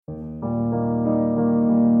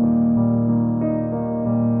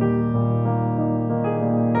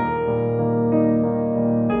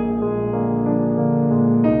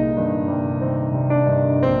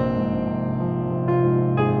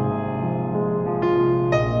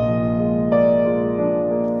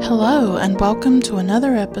Hello, and welcome to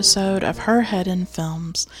another episode of Her Head in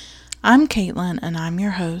Films. I'm Caitlin, and I'm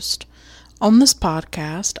your host. On this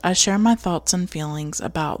podcast, I share my thoughts and feelings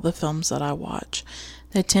about the films that I watch.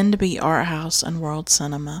 They tend to be art house and world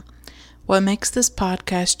cinema. What makes this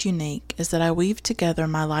podcast unique is that I weave together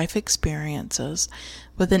my life experiences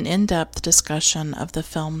with an in-depth discussion of the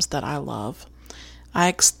films that I love. I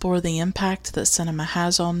explore the impact that cinema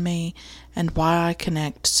has on me and why I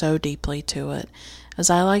connect so deeply to it. As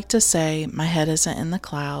I like to say, my head isn't in the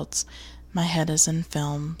clouds, my head is in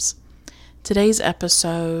films. Today's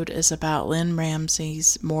episode is about Lynne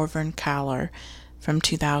Ramsay's Morvern Callar from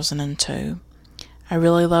 2002. I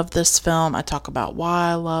really love this film. I talk about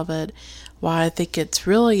why I love it, why I think it's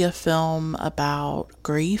really a film about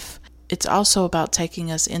grief. It's also about taking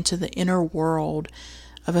us into the inner world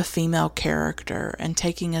of a female character and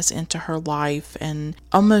taking us into her life and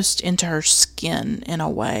almost into her skin in a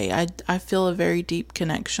way. I feel a very deep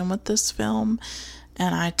connection with this film,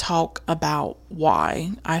 and I talk about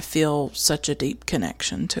why I feel such a deep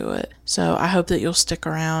connection to it. So I hope that you'll stick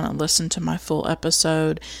around and listen to my full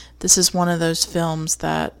episode. This is one of those films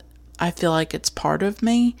that I feel like it's part of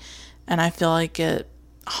me, and I feel like it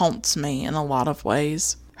haunts me in a lot of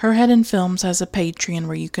ways. Her Head in Films has a Patreon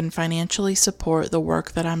where you can financially support the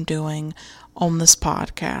work that I'm doing on this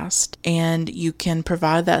podcast, and you can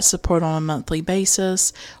provide that support on a monthly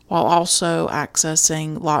basis while also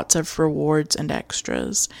accessing lots of rewards and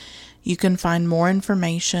extras. You can find more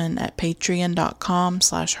information at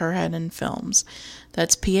patreon.com/herheadinfilms.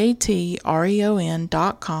 That's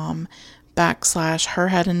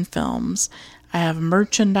patreon.com/herheadinfilms. I have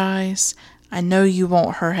merchandise. I know you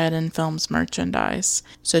want Her Head in Films merchandise,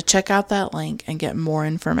 so check out that link and get more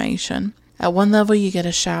information. At one level, you get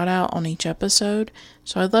a shout out on each episode,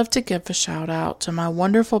 so I'd love to give a shout out to my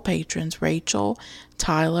wonderful patrons Rachel,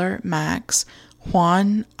 Tyler, Max,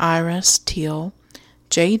 Juan, Iris, Teal,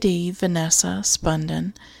 JD, Vanessa,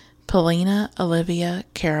 Spunden, Polina, Olivia,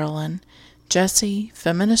 Carolyn, Jesse,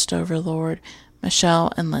 Feminist Overlord,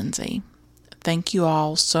 Michelle, and Lindsay. Thank you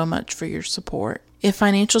all so much for your support. If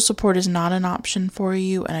financial support is not an option for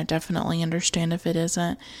you, and I definitely understand if it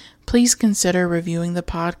isn't, please consider reviewing the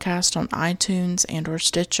podcast on iTunes and or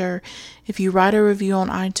Stitcher. If you write a review on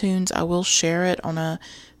iTunes, I will share it on a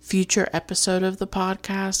future episode of the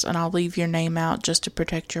podcast, and I'll leave your name out just to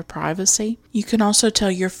protect your privacy. You can also tell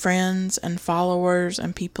your friends and followers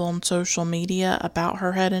and people on social media about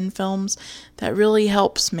Her Head in Films. That really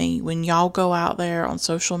helps me when y'all go out there on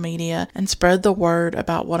social media and spread the word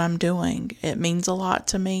about what I'm doing. It means a lot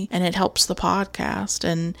to me, and it helps the podcast,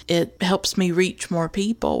 and it helps me reach more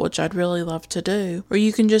people, which I'd really love to do. Or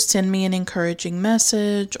you can just send me an encouraging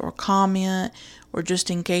message or comment, or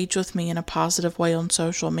just engage with me in a positive way on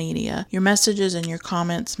social media. Your messages and your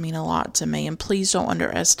comments mean a lot to me, and please don't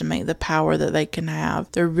underestimate the power that they can have.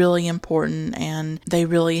 They're really important, and they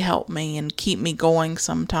really help me and keep me going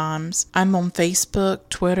sometimes. I'm on Facebook,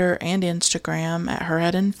 Twitter, and Instagram at Her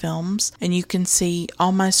Head in Films, and you can see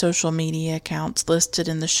all my social media accounts listed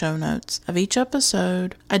in the show notes of each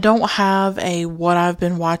episode. I don't have a what I've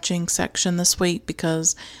been watching section this week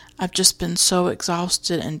because I've just been so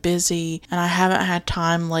exhausted and busy, and I haven't had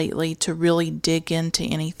time lately to really dig into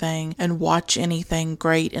anything and watch anything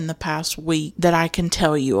great in the past week that I can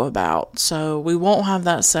tell you about. So we won't have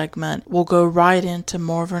that segment. We'll go right into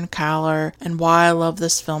Morvern Callar and why I love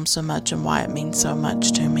this film so much and why it means so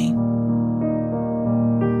much to me.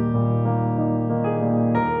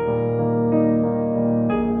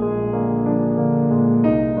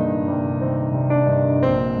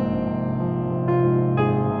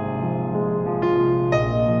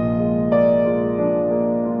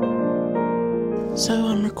 So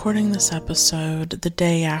I'm recording this episode the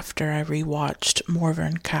day after I rewatched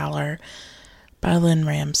Morvern Callar by Lynne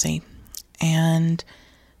Ramsay, and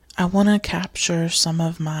I want to capture some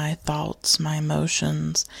of my thoughts, my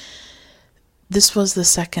emotions. This was the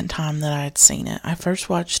second time that I had seen it. I first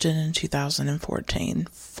watched it in 2014,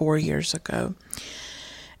 4 years ago,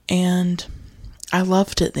 and I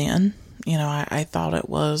loved it then. You know, I thought it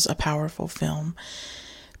was a powerful film.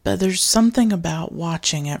 But there's something about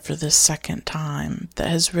watching it for this second time that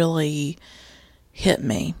has really hit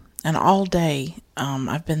me. And all day,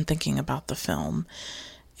 I've been thinking about the film.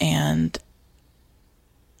 And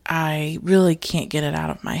I really can't get it out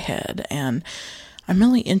of my head. And I'm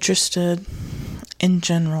really interested, in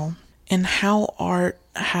general, in how art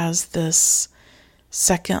has this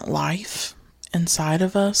second life inside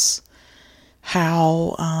of us.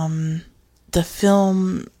 How the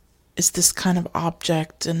film is this kind of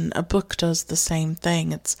object, and a book does the same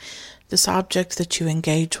thing. It's this object that you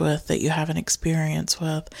engage with, that you have an experience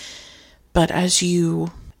with. But as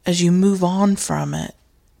you as you move on from it,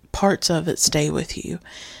 parts of it stay with you.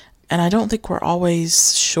 And I don't think we're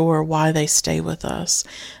always sure why they stay with us.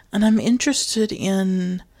 And I'm interested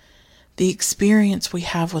in the experience we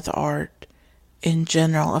have with art in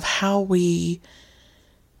general, of how we,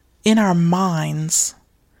 in our minds,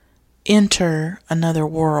 enter another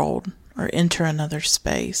world or enter another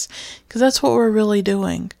space. Because that's what we're really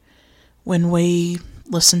doing when we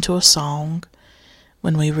listen to a song,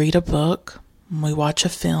 when we read a book, when we watch a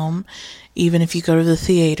film, even if you go to the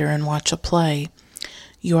theater and watch a play.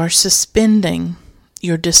 You are suspending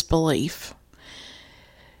your disbelief.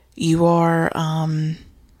 You are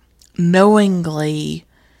knowingly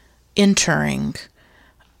entering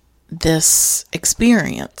this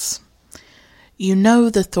experience. You know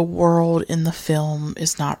that the world in the film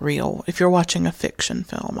is not real. If you're watching a fiction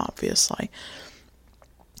film, obviously.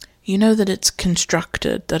 You know that it's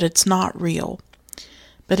constructed, that it's not real.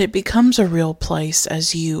 But it becomes a real place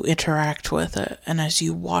as you interact with it and as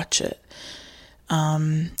you watch it.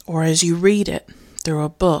 Or as you read it through a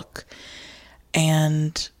book.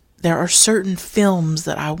 And there are certain films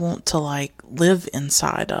that I want to live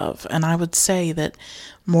inside of. And I would say that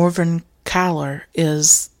Morvern Callar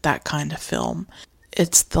is that kind of film.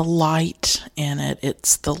 It's the light in it.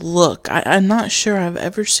 It's the look. I'm not sure I've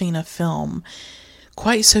ever seen a film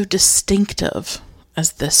quite so distinctive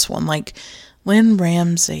as this one. Lynne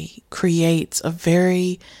Ramsay creates a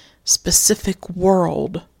very specific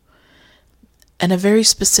world and a very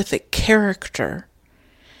specific character,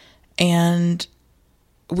 and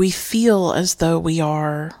we feel as though we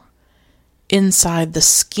are inside the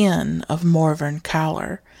skin of Morvern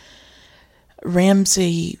Callar.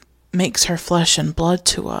 Ramsay makes her flesh and blood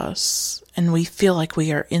to us, and we feel like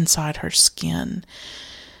we are inside her skin.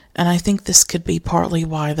 And I think this could be partly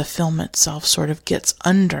why the film itself sort of gets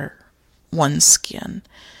under one's skin,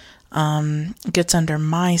 gets under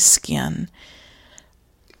my skin.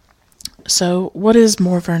 So, what is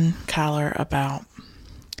Morvern Callar about?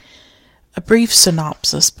 A brief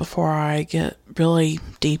synopsis before I get really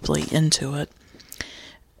deeply into it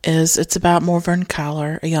is it's about Morvern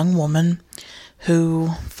Callar, a young woman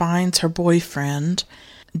who finds her boyfriend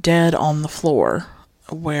dead on the floor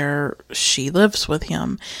where she lives with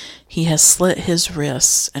him. He has slit his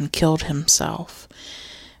wrists and killed himself.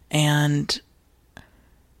 And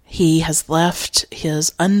he has left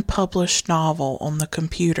his unpublished novel on the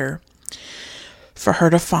computer for her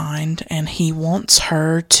to find, and he wants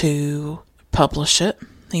her to publish it.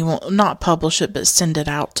 He won't not publish it, but send it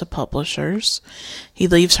out to publishers. He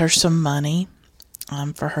leaves her some money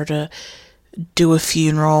for her to do a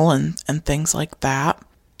funeral and things like that.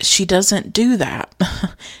 She doesn't do that.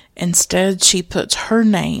 Instead, she puts her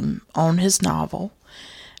name on his novel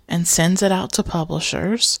and sends it out to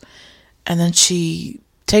publishers, and then she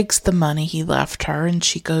takes the money he left her and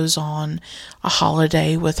she goes on a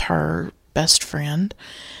holiday with her best friend,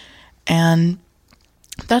 and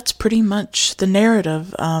that's pretty much the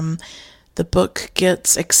narrative. The book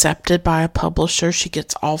gets accepted by a publisher. She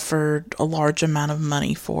gets offered a large amount of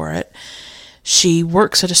money for it. She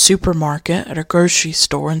works at a supermarket, at a grocery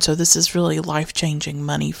store, and so this is really life-changing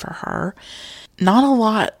money for her. Not a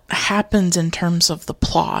lot happens in terms of the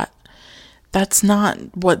plot. That's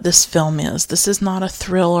not what this film is. This is not a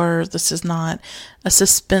thriller. This is not a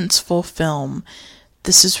suspenseful film.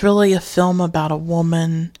 This is really a film about a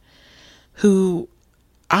woman who,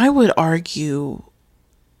 I would argue,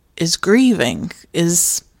 is grieving,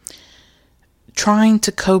 is trying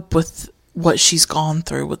to cope with what she's gone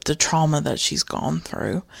through, with the trauma that she's gone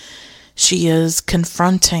through. She is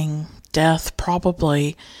confronting death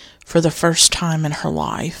probably for the first time in her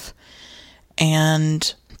life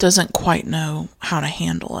and doesn't quite know how to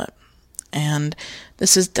handle it. And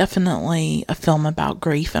this is definitely a film about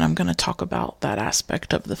grief, and I'm going to talk about that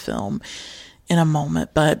aspect of the film in a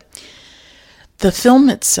moment. But the film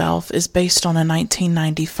itself is based on a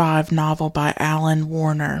 1995 novel by Alan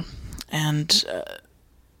Warner, and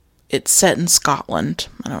it's set in Scotland.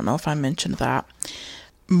 I don't know if I mentioned that.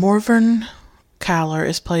 Morvern Callar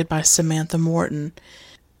is played by Samantha Morton.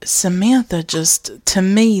 Samantha, just, to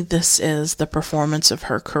me, this is the performance of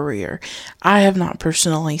her career. I have not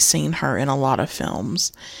personally seen her in a lot of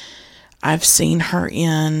films. I've seen her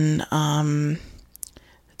in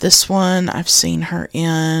this one. I've seen her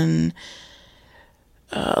in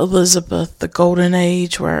Elizabeth, the Golden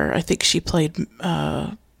Age, where I think she played,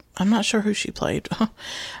 I'm not sure who she played.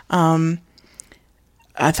 I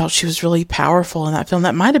thought she was really powerful in that film.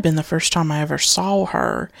 That might have been the first time I ever saw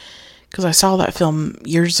her, because I saw that film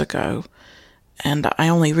years ago, and I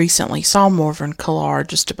only recently saw Morvern Callar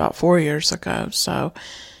just about 4 years ago. So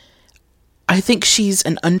I think she's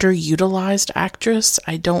an underutilized actress.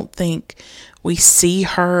 I don't think we see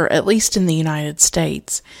her, at least in the United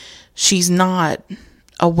States. She's not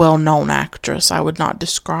a well-known actress. I would not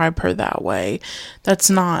describe her that way.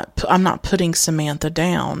 I'm not putting Samantha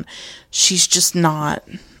down. She's just not,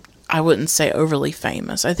 I wouldn't say overly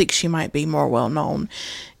famous. I think she might be more well-known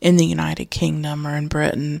in the United Kingdom or in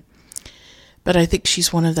Britain. But I think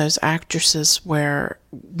she's one of those actresses where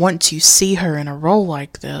once you see her in a role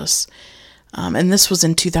like this, and this was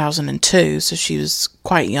in 2002, so she was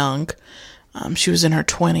quite young. She was in her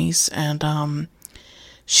 20s, and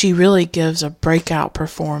she really gives a breakout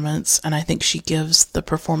performance, and I think she gives the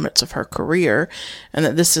performance of her career, and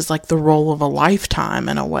that this is like the role of a lifetime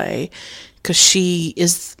in a way, because she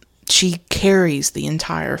carries the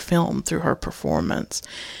entire film through her performance,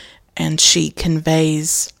 and she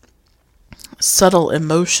conveys subtle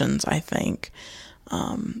emotions, I think,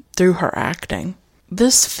 through her acting.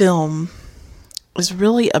 This film is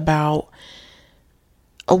really about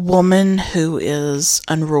a woman who is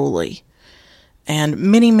unruly. And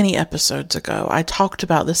many, many episodes ago, I talked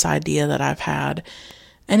about this idea that I've had,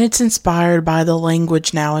 and it's inspired by the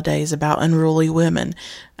language nowadays about unruly women.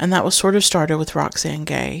 And that was sort of started with Roxane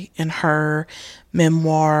Gay in her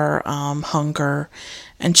memoir, Hunger.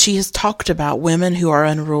 And she has talked about women who are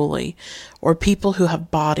unruly, or people who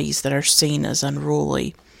have bodies that are seen as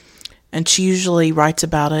unruly. And she usually writes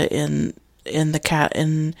about it in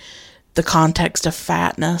the context of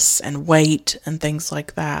fatness and weight and things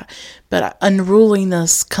like that. But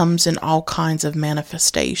unruliness comes in all kinds of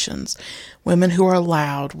manifestations. Women who are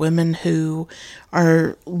loud, women who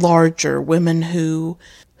are larger, women who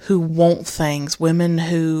want things, women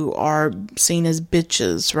who are seen as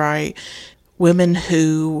bitches, right? Women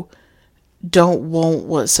who don't want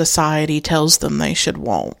what society tells them they should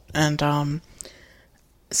want. And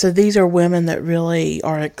so these are women that really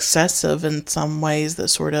are excessive in some ways, that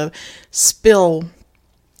sort of spill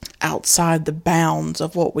outside the bounds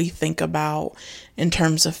of what we think about in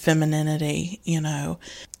terms of femininity,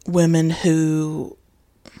 women who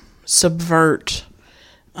subvert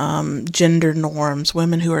gender norms,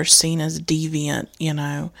 women who are seen as deviant,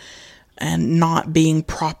 and not being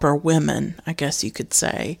proper women, I guess you could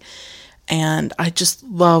say. And I just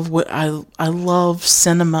love I love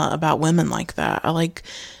cinema about women like that. I like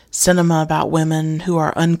cinema about women who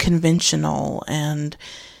are unconventional and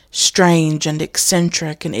strange and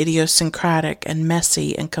eccentric and idiosyncratic and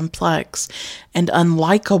messy and complex and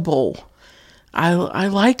unlikable. I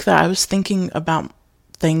like that. I was thinking about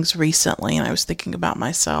things recently, and I was thinking about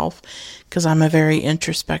myself, because I'm a very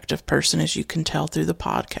introspective person, as you can tell through the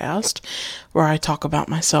podcast, where I talk about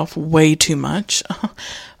myself way too much.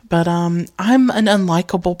 But I'm an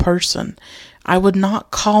unlikable person. I would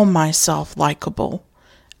not call myself likable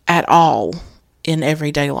at all in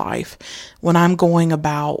everyday life when I'm going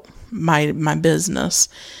about my business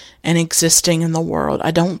and existing in the world.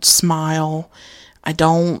 I don't smile. I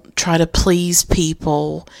don't try to please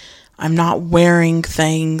people. I'm not wearing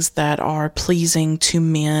things that are pleasing to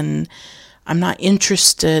men. I'm not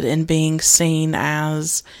interested in being seen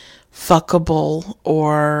as fuckable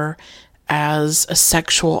or as a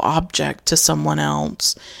sexual object to someone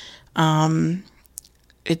else.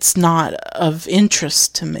 It's not of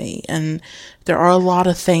interest to me, and there are a lot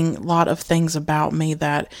of things about me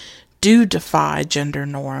that do defy gender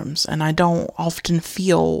norms, and I don't often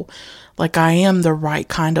feel like I am the right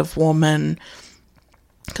kind of woman,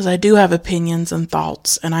 because I do have opinions and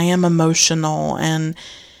thoughts, and I am emotional, and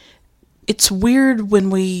it's weird when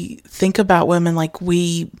we think about women like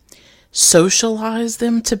we socialize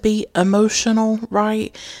them to be emotional,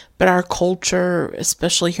 right? But our culture,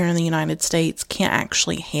 especially here in the United States, can't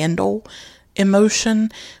actually handle emotion.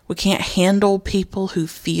 We can't handle people who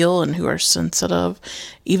feel and who are sensitive,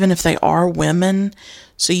 even if they are women.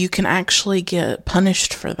 So you can actually get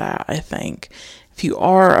punished for that, I think, if you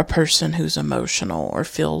are a person who's emotional or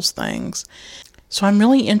feels things. So I'm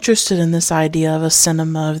really interested in this idea of a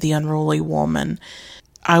cinema of the unruly woman.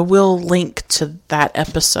 I will link to that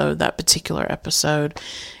particular episode,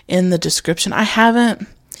 in the description. I haven't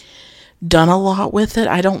done a lot with it.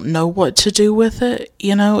 I don't know what to do with it.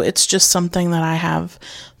 It's just something that I have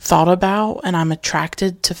thought about, and I'm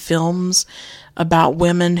attracted to films about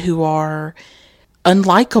women who are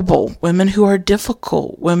unlikable, women who are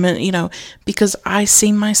difficult, women, because I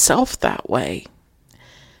see myself that way.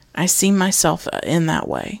 I see myself in that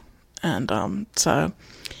way. And so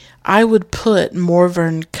I would put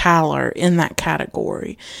Morvern Callar in that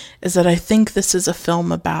category, is that I think this is a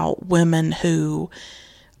film about women who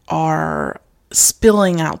are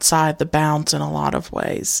spilling outside the bounds in a lot of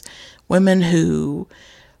ways. Women who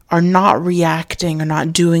are not reacting or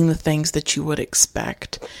not doing the things that you would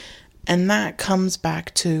expect. And that comes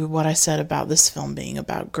back to what I said about this film being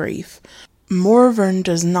about grief. Morvern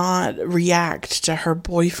does not react to her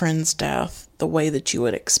boyfriend's death the way that you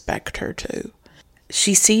would expect her to.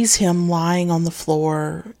 She sees him lying on the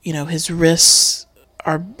floor, his wrists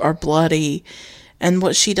are bloody, and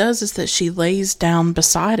what she does is that she lays down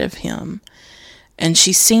beside of him, and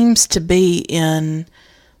she seems to be in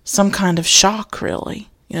some kind of shock, really,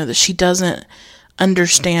 that she doesn't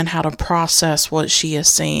understand how to process what she is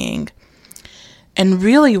seeing. And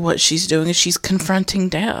really what she's doing is she's confronting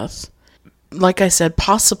death. Like I said,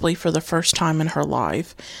 possibly for the first time in her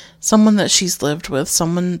life, someone that she's lived with,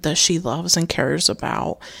 someone that she loves and cares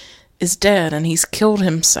about, is dead, and he's killed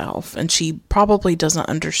himself, and she probably doesn't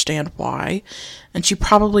understand why, and she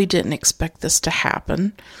probably didn't expect this to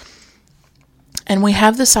happen. And we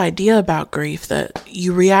have this idea about grief that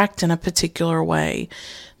you react in a particular way,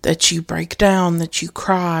 that you break down, that you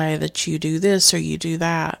cry, that you do this or you do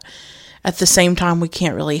that. At the same time, we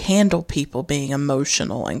can't really handle people being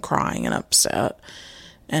emotional and crying and upset,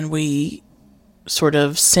 and we sort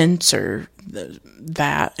of censor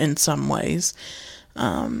that in some ways.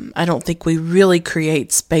 I don't think we really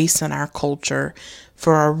create space in our culture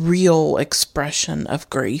for a real expression of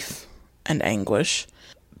grief and anguish.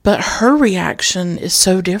 But her reaction is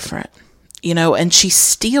so different, and she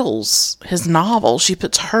steals his novel. She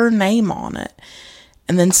puts her name on it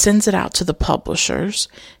and then sends it out to the publishers,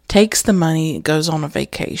 takes the money, goes on a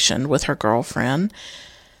vacation with her girlfriend.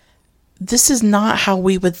 This is not how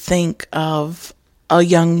we would think of a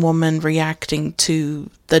young woman reacting to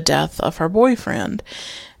the death of her boyfriend.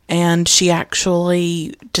 And she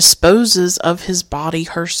actually disposes of his body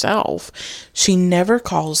herself. She never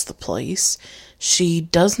calls the police. She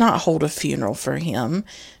does not hold a funeral for him.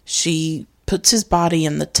 She puts his body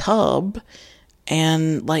in the tub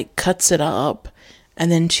and cuts it up, and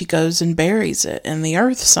then she goes and buries it in the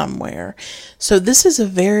earth somewhere. So this is a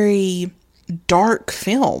very dark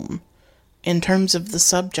film in terms of the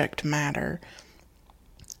subject matter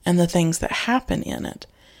and the things that happen in it.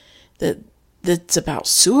 That's about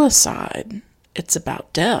suicide. It's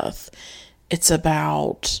about death. It's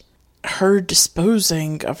about her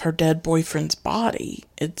disposing of her dead boyfriend's body.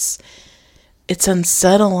 It's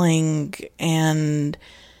unsettling, and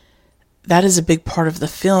that is a big part of the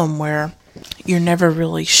film where you're never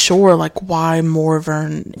really sure why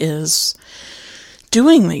Morvern is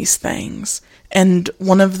doing these things. And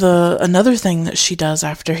another thing that she does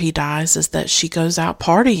after he dies is that she goes out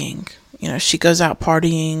partying. She goes out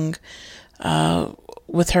partying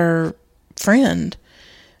with her friend,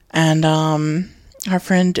 and her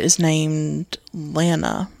friend is named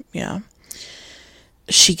Lana. Yeah,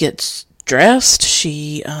 she gets dressed.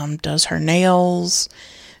 She does her nails.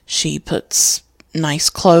 She puts nice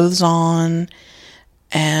clothes on,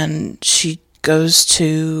 and she goes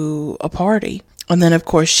to a party. And then, of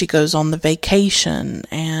course, she goes on the vacation,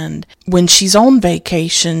 and when she's on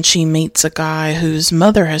vacation, she meets a guy whose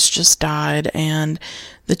mother has just died, and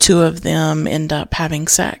the two of them end up having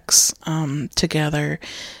sex together.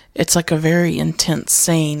 It's a very intense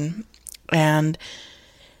scene, and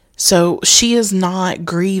so she is not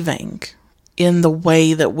grieving in the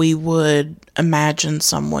way that we would imagine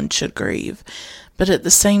someone should grieve. But at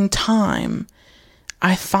the same time,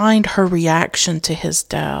 I find her reaction to his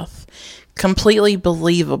death completely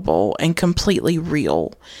believable and completely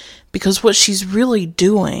real, because what she's really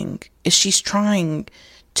doing is she's trying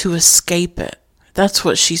to escape it. That's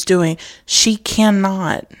what she's doing. She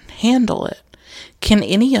cannot handle it. Can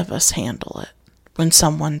any of us handle it when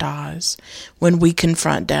someone dies, when we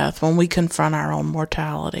confront death, when we confront our own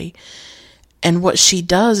mortality? And what she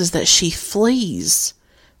does is that she flees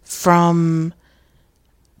from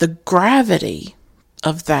the gravity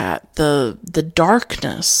of that, the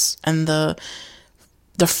darkness and the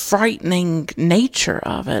frightening nature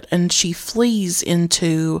of it, and she flees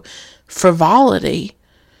into frivolity.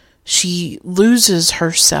 She loses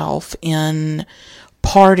herself in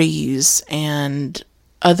parties and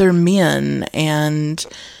other men and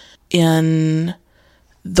in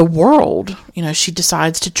the world. She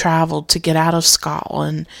decides to travel to get out of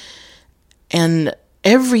Scotland, and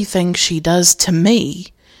everything she does, to me,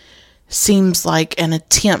 seems like an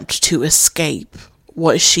attempt to escape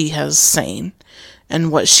what she has seen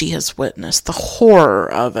and what she has witnessed. The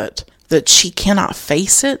horror of it, that she cannot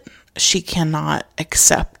face it, she cannot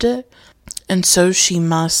accept it, and so she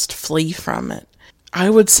must flee from it. I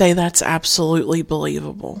would say that's absolutely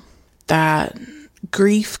believable. That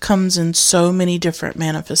grief comes in so many different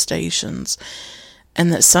manifestations,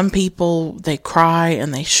 and that some people, they cry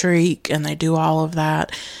and they shriek and they do all of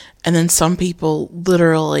that, And then some people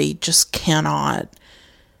literally just cannot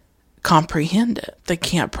comprehend it. They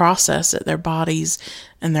can't process it. Their bodies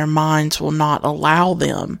and their minds will not allow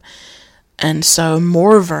them. And so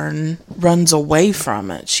Morvern runs away from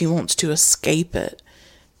it. She wants to escape it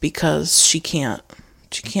because she can't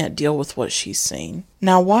deal with what she's seen.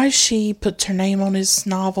 Now, why she puts her name on his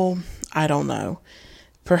novel, I don't know.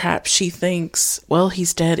 Perhaps she thinks, well,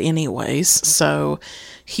 he's dead anyways, so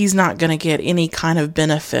he's not going to get any kind of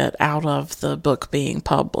benefit out of the book being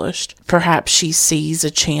published. Perhaps she sees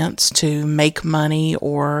a chance to make money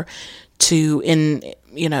or to,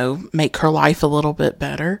 make her life a little bit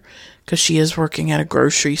better, because she is working at a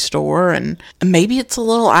grocery store, and maybe it's a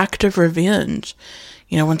little act of revenge.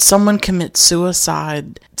 When someone commits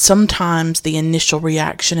suicide, sometimes the initial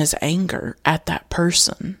reaction is anger at that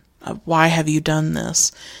person. Why have you done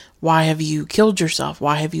this? Why have you killed yourself?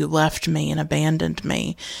 Why have you left me and abandoned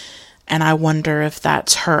me? And I wonder if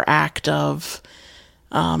that's her act of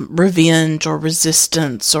revenge or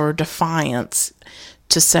resistance or defiance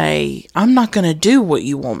to say, I'm not going to do what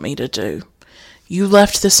you want me to do. You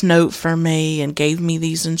left this note for me and gave me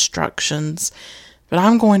these instructions, but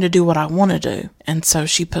I'm going to do what I want to do. And so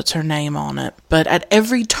she puts her name on it. But at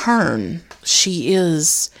every turn, she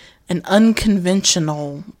is an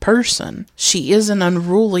unconventional person. She is an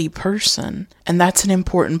unruly person. And that's an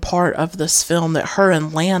important part of this film, that her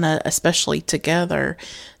and Lana, especially together,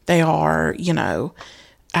 they are,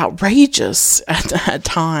 outrageous at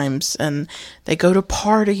times. And they go to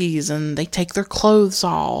parties and they take their clothes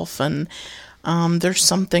off. And there's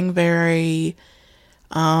something very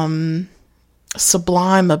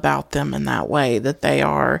sublime about them in that way, that they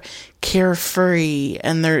are carefree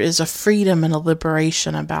and there is a freedom and a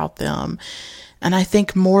liberation about them. And I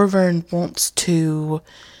think Morvern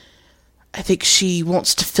she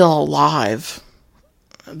wants to feel alive.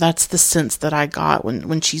 That's the sense that I got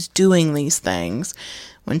when she's doing these things,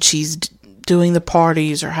 when she's doing the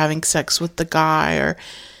parties or having sex with the guy, or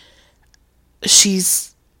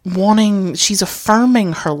she's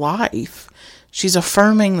affirming her life. She's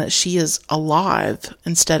affirming that she is alive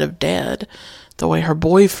instead of dead, the way her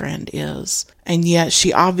boyfriend is. And yet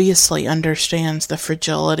she obviously understands the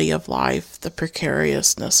fragility of life, the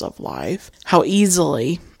precariousness of life, how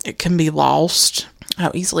easily it can be lost,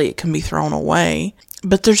 how easily it can be thrown away.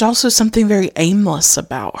 But there's also something very aimless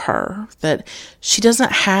about her, that she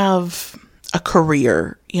doesn't have a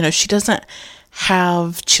career. She doesn't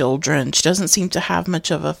have children. She doesn't seem to have much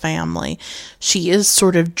of a family. She is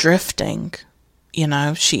sort of drifting.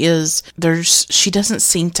 She doesn't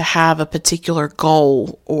seem to have a particular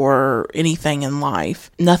goal or anything in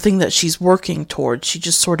life. Nothing that she's working towards. She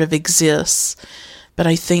just sort of exists. But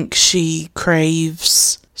I think she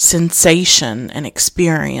craves sensation and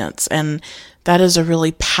experience. And that is a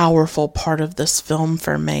really powerful part of this film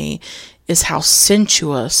for me, is how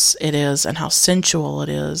sensuous it is and how sensual it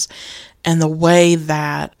is. And the way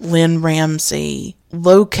that Lynne Ramsay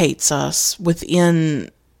locates us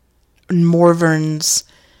within Morvern's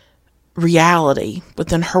reality,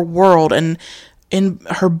 within her world and in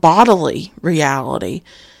her bodily reality.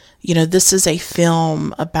 This is a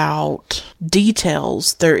film about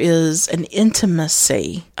details. There is an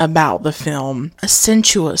intimacy about the film, a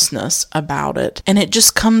sensuousness about it, and it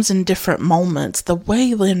just comes in different moments. The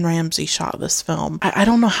way Lynne Ramsay shot this film, I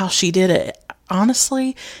don't know how she did it.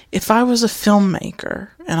 Honestly, if I was a filmmaker,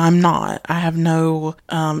 and I'm not, I have no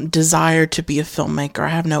desire to be a filmmaker. I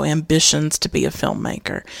have no ambitions to be a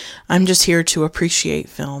filmmaker. I'm just here to appreciate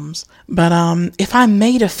films. But if I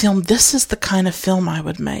made a film, this is the kind of film I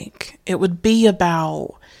would make. It would be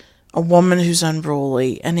about a woman who's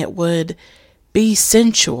unruly, and it would be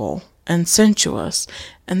sensual and sensuous.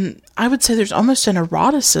 And I would say there's almost an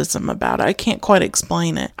eroticism about it. I can't quite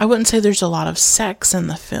explain it. I wouldn't say there's a lot of sex in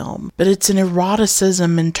the film, but it's an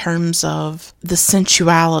eroticism in terms of the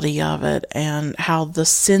sensuality of it and how the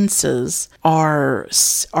senses are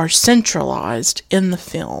centralized in the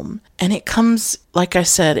film. And it comes, like I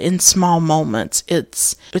said, in small moments.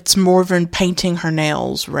 It's Morvern painting her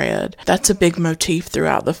nails red. That's a big motif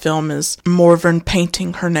throughout the film, is Morvern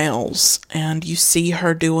painting her nails. And you see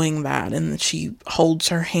her doing that, and she holds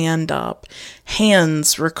her hand up.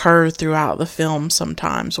 Hands recur throughout the film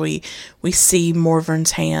sometimes. We see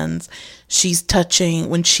Morvern's hands. She's touching,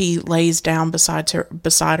 when she lays down beside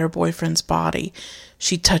her boyfriend's body,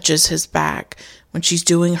 she touches his back. When she's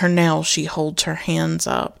doing her nails, she holds her hands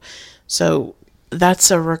up. So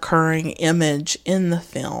that's a recurring image in the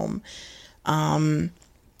film.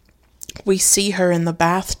 We see her in the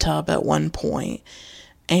bathtub at one point,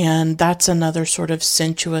 and that's another sort of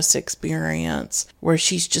sensuous experience where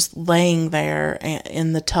she's just laying there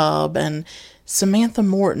in the tub and Samantha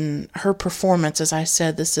Morton, her performance, as I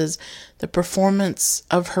said, this is the performance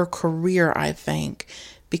of her career, I think,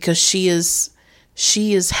 because she is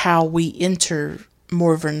how we enter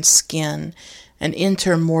Morven's skin and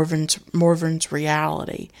enter Morven's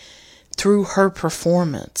reality through her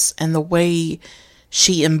performance and the way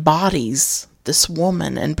she embodies this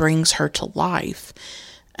woman and brings her to life.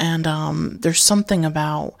 And there's something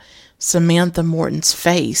about Samantha Morton's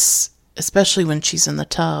face, especially when she's in the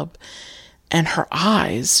tub, and her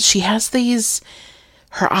eyes.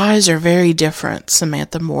 Her eyes are very different,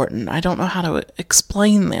 Samantha Morton. I don't know how to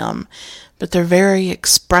explain them, but they're very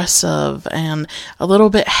expressive and a little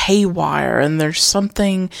bit haywire, and there's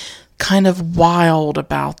something kind of wild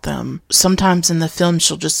about them. Sometimes in the film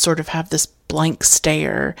she'll just sort of have this blank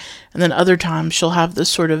stare, and then other times she'll have this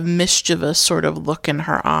sort of mischievous sort of look in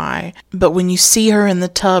her eye. But when you see her in the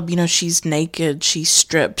tub, she's naked, she's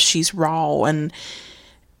stripped, she's raw, and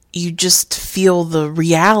you just feel the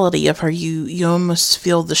reality of her. You almost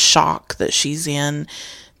feel the shock that she's in,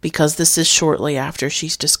 because this is shortly after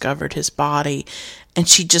she's discovered his body, and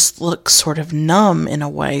she just looks sort of numb in a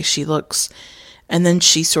way. And then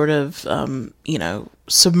she sort of,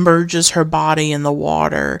 submerges her body in the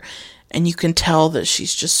water, and you can tell that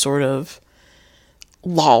she's just sort of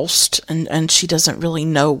lost, and she doesn't really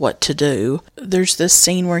know what to do. There's this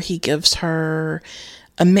scene where he gives her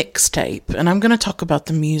a mixtape, and I'm going to talk about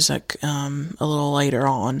the music a little later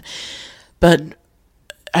on, but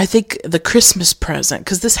I think the Christmas present,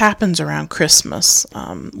 because this happens around Christmas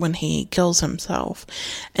when he kills himself,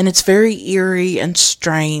 and it's very eerie and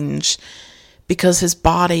strange because his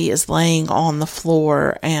body is laying on the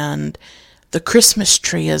floor and the Christmas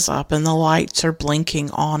tree is up and the lights are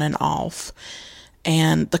blinking on and off.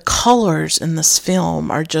 And the colors in this film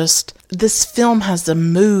this film has a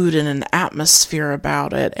mood and an atmosphere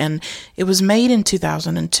about it. And it was made in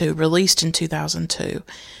 2002, released in 2002.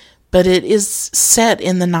 But it is set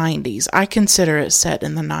in the 90s. I consider it set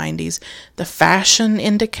in the 90s. The fashion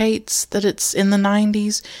indicates that it's in the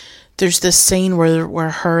 90s. There's this scene where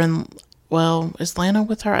her and, is Lana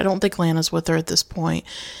with her? I don't think Lana's with her at this point.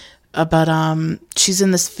 But she's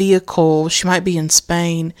in this vehicle. She might be in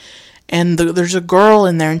Spain. And there's a girl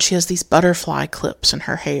in there, and she has these butterfly clips in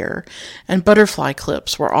her hair. And butterfly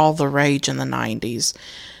clips were all the rage in the 90s.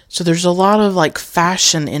 So there's a lot of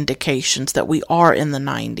fashion indications that we are in the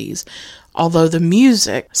 90s. Although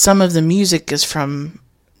some of the music is from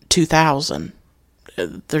 2000.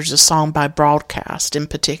 There's a song by Broadcast in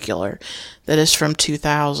particular that is from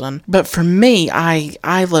 2000. But for me,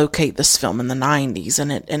 I locate this film in the 90s,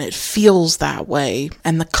 and it feels that way.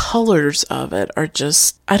 And the colors of it are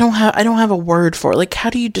just, I don't have a word for it. How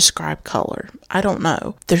do you describe color? I don't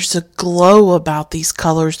know. There's a glow about these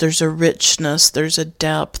colors. There's a richness, there's a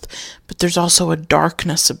depth, but there's also a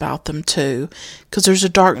darkness about them too, because there's a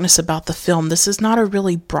darkness about the film. This is not a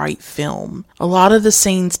really bright film. A lot of the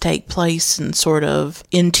scenes take place in sort of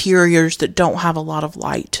interiors that don't have a lot of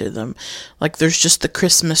light to them. There's just the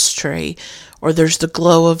Christmas tree, or there's the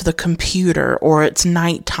glow of the computer, or it's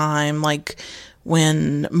nighttime,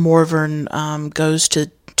 when Morven goes to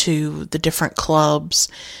the different clubs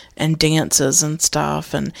and dances and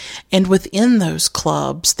stuff, and within those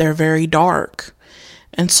clubs they're very dark,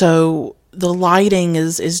 and so the lighting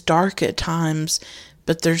is dark at times,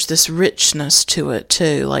 but there's this richness to it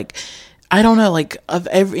too. I don't know, of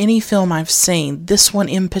any film I've seen, this one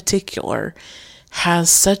in particular has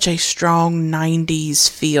such a strong 90s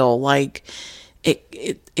feel.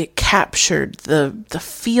 It captured the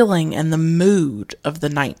feeling and the mood of the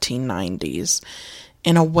 1990s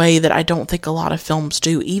in a way that I don't think a lot of films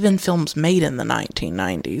do, even films made in the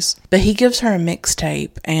 1990s. But he gives her a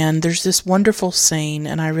mixtape, and there's this wonderful scene,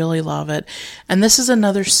 and I really love it. And this is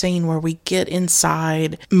another scene where we get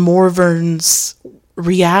inside Morven's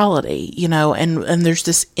reality, and there's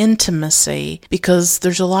this intimacy, because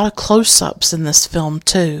there's a lot of close-ups in this film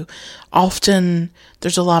too. Often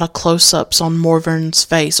there's a lot of close-ups on Morven's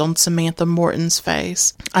face, on Samantha Morton's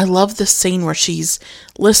face. I love this scene where she's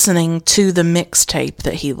listening to the mixtape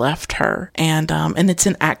that he left her, and it's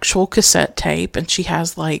an actual cassette tape, and she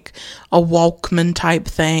has a Walkman type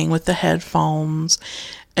thing with the headphones.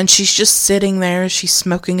 And she's just sitting there, she's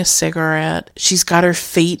smoking a cigarette, she's got her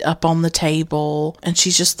feet up on the table, and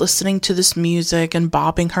she's just listening to this music and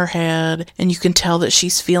bobbing her head, and you can tell that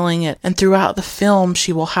she's feeling it. And throughout the film,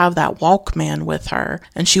 she will have that Walkman with her,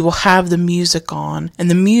 and she will have the music on, and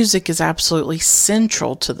the music is absolutely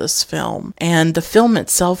central to this film. And the film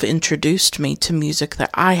itself introduced me to music that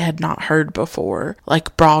I had not heard before,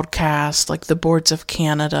 like Broadcast, like the Boards of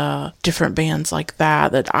Canada, different bands like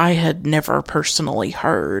that I had never personally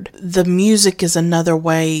heard. The music is another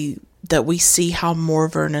way that we see how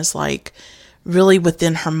Morvern is like really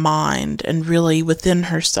within her mind and really within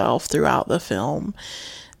herself throughout the film.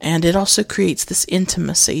 And it also creates this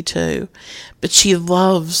intimacy too. But she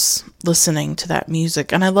loves listening to that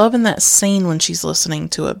music. And I love in that scene when she's listening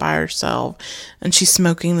to it by herself and she's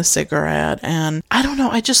smoking the cigarette. And I don't know,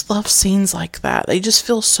 I just love scenes like that. They just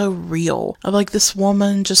feel so real. Of like this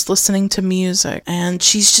woman just listening to music and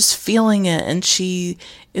she's just feeling it, and she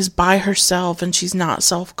is by herself and she's not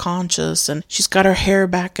self-conscious, and she's got her hair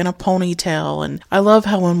back in a ponytail. And I love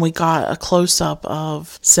how when we got a close-up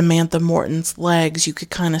of Samantha Morton's legs, you could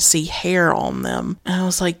kind of see hair on them. And I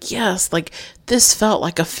was like, yes, like this felt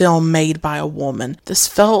like a film made by a woman. This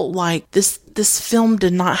felt like this film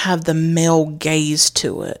did not have the male gaze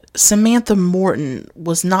to it. Samantha Morton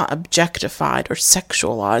was not objectified or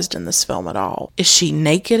sexualized in this film at all. Is she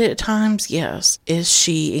naked at times? Yes. Is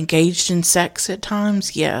she engaged in sex at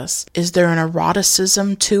times? Yes. Is there an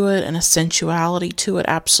eroticism to it and a sensuality to it?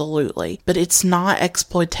 Absolutely. But it's not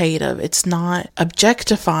exploitative. It's not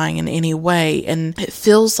objectifying in any way. And it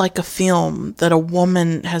feels like a film that a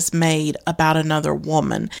woman has made about another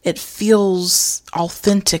woman. It feels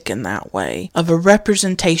authentic in that way, of a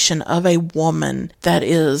representation of a woman that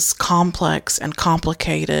is complex and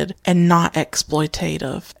complicated and not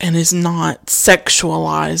exploitative and is not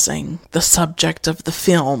sexualizing the subject of the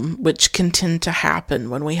film, which can tend to happen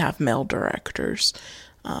when we have male directors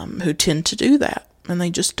who tend to do that. And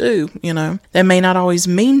they just do, you know. They may not always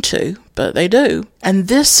mean to, but they do. And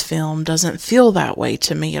this film doesn't feel that way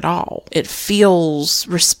to me at all. It feels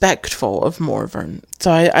respectful of Morvern.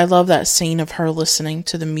 So I love that scene of her listening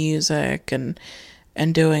to the music and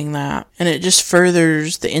doing that. And it just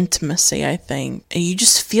furthers the intimacy, I think. And you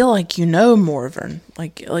just feel like you know Morvern.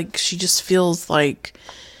 Like she just feels like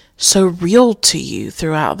so real to you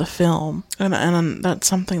throughout the film. And that's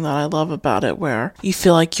something that I love about it, where you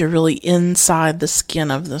feel like you're really inside the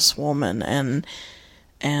skin of this woman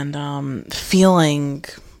and feeling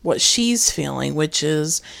what she's feeling, which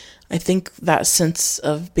is, I think, that sense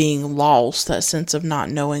of being lost, that sense of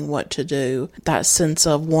not knowing what to do, that sense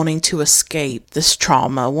of wanting to escape this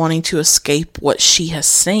trauma, wanting to escape what she has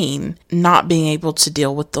seen, not being able to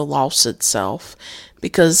deal with the loss itself.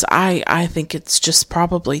 Because I think it's just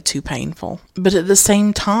probably too painful. But at the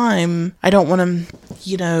same time, I don't want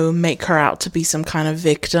to, make her out to be some kind of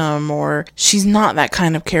victim, or she's not that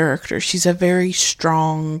kind of character. She's a very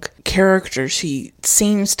strong character. She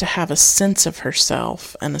seems to have a sense of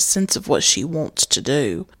herself and a sense of what she wants to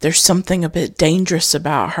do. There's something a bit dangerous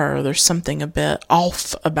about her. There's something a bit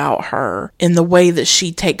off about her in the way that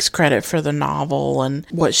she takes credit for the novel and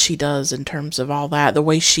what she does in terms of all that, the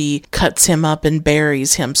way she cuts him up and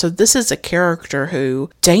buries him. So this is a character who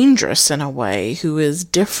dangerous in a way, who is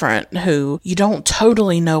different, who you don't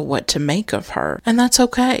totally know what to make of her. And that's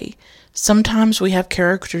okay. Sometimes we have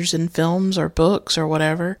characters in films or books or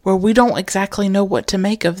whatever where we don't exactly know what to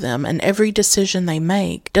make of them, and every decision they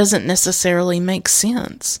make doesn't necessarily make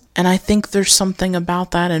sense. And I think there's something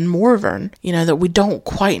about that in Morvern, that we don't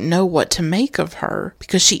quite know what to make of her,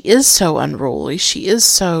 because she is so unruly. She is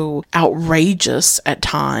so outrageous at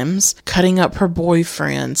times, cutting up her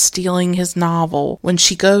boyfriend, stealing his novel. When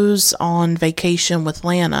she goes on vacation with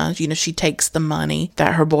Lana, she takes the money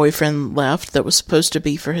that her boyfriend left that was supposed to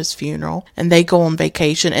be for his funeral, and they go on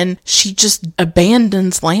vacation, and she just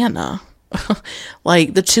abandons Lana.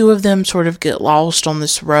 Like, the two of them sort of get lost on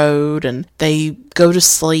this road and they go to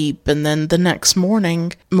sleep, and then the next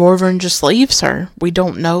morning Morvern just leaves her. We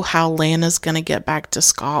don't know how Lana's gonna get back to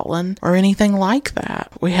Scotland or anything like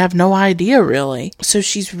that. We have no idea, really. So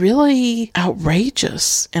she's really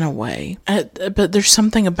outrageous in a way, but there's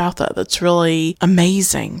something about that that's really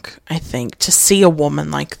amazing, I think, to see a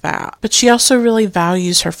woman like that. But she also really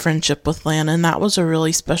values her friendship with Lana, and that was a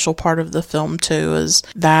really special part of the film too, is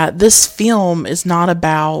that this film is not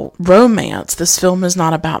about romance. This film is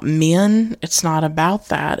not about men. It's not about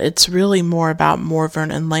that. It's really more about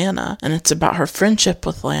Morvern and Lana, and it's about her friendship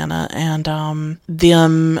with Lana and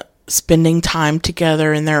them spending time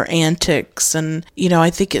together and their antics. And I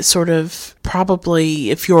think it sort of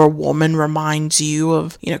probably, if you're a woman, reminds you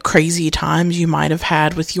of crazy times you might have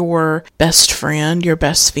had with your best friend, your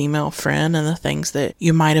best female friend, and the things that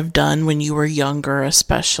you might have done when you were younger,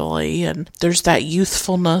 especially. And there's that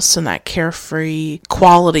youthfulness and that carefree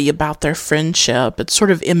quality about their friendship. It's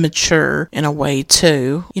sort of immature in a way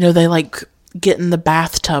too. They get in the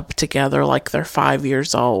bathtub together like they're 5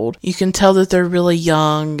 years old. You can tell that they're really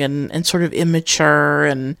young and sort of immature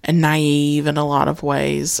and naive in a lot of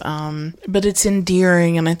ways. But it's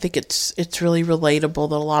endearing, and I think it's really relatable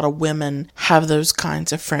that a lot of women have those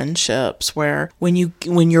kinds of friendships where when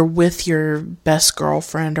you're with your best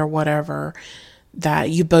girlfriend or whatever, that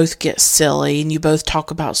you both get silly and you both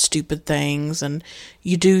talk about stupid things and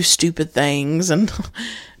you do stupid things and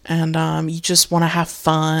you just want to have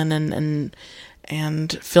fun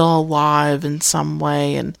and feel alive in some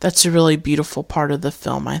way. And that's a really beautiful part of the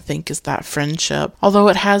film, I think, is that friendship. Although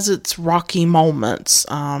it has its rocky moments,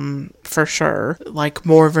 for sure. Like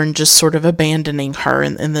Morvern just sort of abandoning her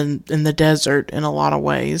in the desert in a lot of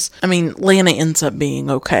ways. I mean, Lana ends up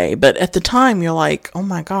being okay, but at the time you're like, oh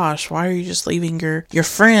my gosh, why are you just leaving your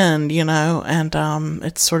friend, And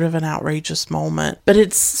it's sort of an outrageous moment. But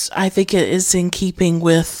I think it is in keeping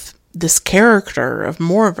with this character of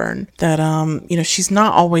Morvern that, she's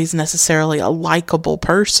not always necessarily a likable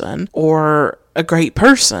person or a great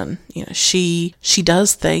person. She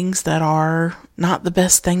does things that are not the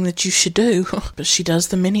best thing that you should do, but she does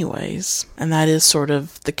them anyways. And that is sort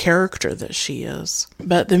of the character that she is.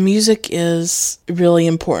 But the music is really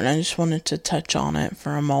important. I just wanted to touch on it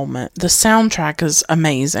for a moment. The soundtrack is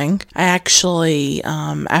amazing. I actually,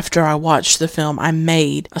 after I watched the film, I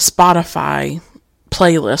made a Spotify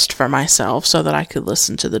playlist for myself so that I could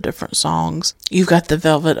listen to the different songs. You've got the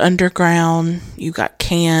Velvet Underground, you got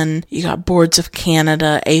Can, you got Boards of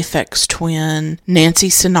Canada, Aphex Twin, Nancy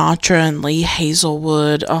Sinatra and Lee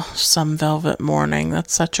Hazelwood. Oh, Some Velvet Morning.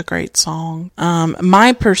 That's such a great song.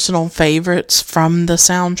 My personal favorites from the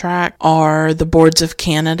soundtrack are the Boards of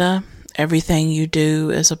Canada, Everything You Do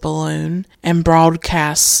Is a Balloon, and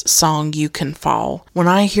Broadcast's song You Can Fall. When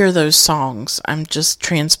I hear those songs, I'm just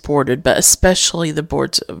transported, but especially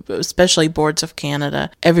Boards of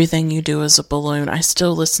Canada, Everything You Do Is a Balloon. I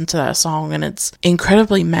still listen to that song, and it's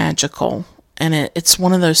incredibly magical, and it's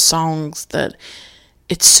one of those songs that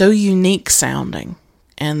it's so unique sounding.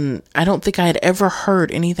 And I don't think I had ever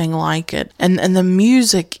heard anything like it. And the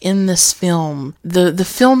music in this film, the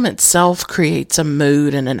film itself creates a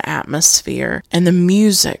mood and an atmosphere. And the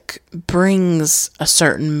music brings a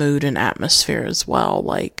certain mood and atmosphere as well.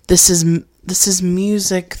 Like, this is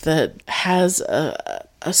music that has a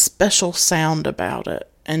special sound about it.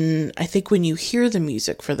 And I think when you hear the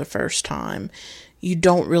music for the first time, you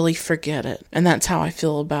don't really forget it. And that's how I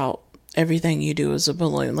feel about Everything You Do Is a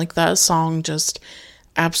Balloon. Like, that song just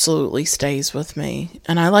absolutely stays with me.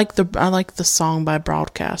 And I like the song by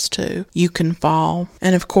Broadcast too, You Can Fall,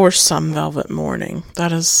 and of course Some Velvet Morning.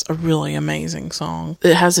 That is a really amazing song.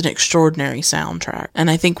 It has an extraordinary soundtrack,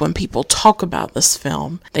 and I think when people talk about this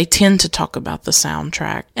film, they tend to talk about the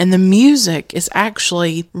soundtrack, and the music is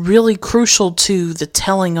actually really crucial to the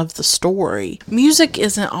telling of the story. Music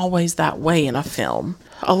isn't always that way in a film.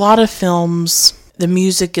 A lot of films, the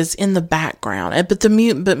music is in the background,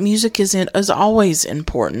 but music is always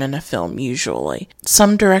important in a film, usually.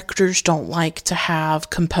 Some directors don't like to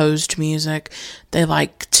have composed music. They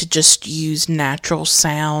like to just use natural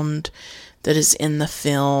sound that is in the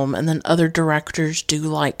film, and then other directors do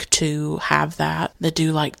like to have that. They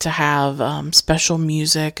do like to have special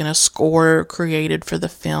music and a score created for the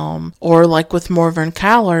film. Or like with Morvern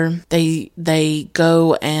Callar, they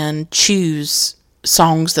go and choose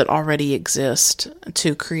songs that already exist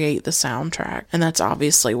to create the soundtrack. And that's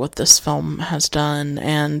obviously what this film has done.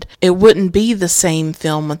 And it wouldn't be the same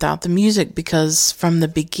film without the music, because from the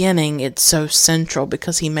beginning it's so central,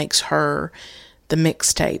 because he makes her the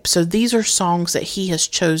mixtape. So these are songs that he has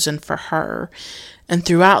chosen for her. And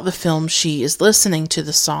throughout the film, she is listening to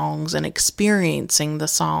the songs and experiencing the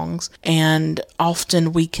songs. And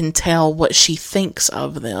often we can tell what she thinks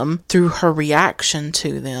of them through her reaction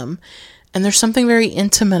to them. And there's something very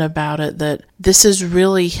intimate about it, that this is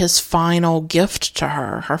really his final gift to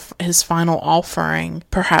her, his final offering.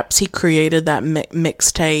 Perhaps he created that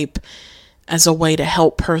mixtape as a way to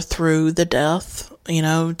help her through the death,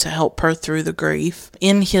 to help her through the grief.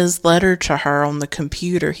 In his letter to her on the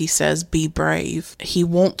computer, he says, be brave. He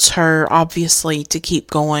wants her, obviously, to keep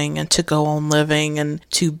going and to go on living and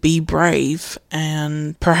to be brave.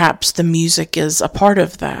 And perhaps the music is a part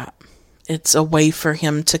of that. It's a way for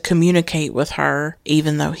him to communicate with her,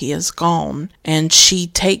 even though he is gone. And she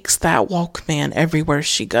takes that Walkman everywhere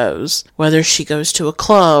she goes. Whether she goes to a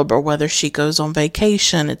club or whether she goes on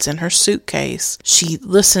vacation, it's in her suitcase. She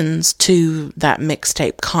listens to that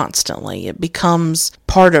mixtape constantly. It becomes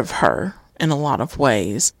part of her. in a lot of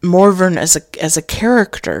ways. Morvern as a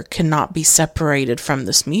character cannot be separated from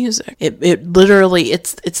this music. It literally,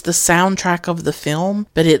 it's the soundtrack of the film,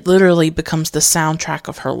 but it literally becomes the soundtrack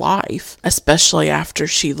of her life, especially after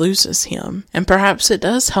she loses him. And perhaps it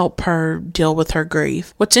does help her deal with her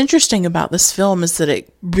grief. What's interesting about this film is that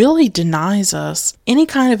it really denies us any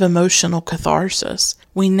kind of emotional catharsis.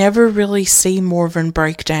 We never really see Morvern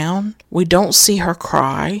break down. We don't see her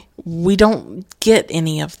cry. We don't get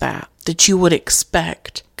any of that you would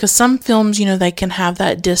expect. Because some films, they can have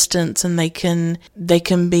that distance and they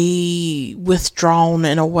can be withdrawn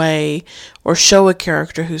in a way or show a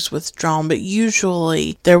character who's withdrawn, but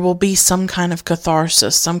usually there will be some kind of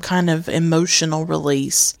catharsis, some kind of emotional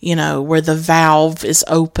release, where the valve is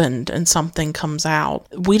opened and something comes out.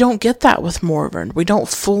 We don't get that with Morvern. We don't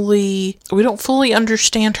fully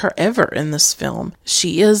understand her ever in this film.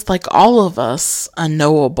 She is, like all of us,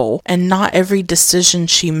 unknowable, and not every decision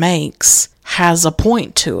she makes has a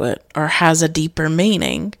point to it or has a deeper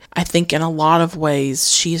meaning. I think in a lot of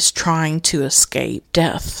ways she is trying to escape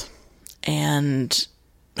death and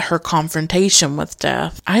her confrontation with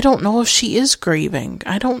death. I don't know if she is grieving.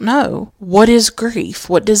 I don't know. What is grief?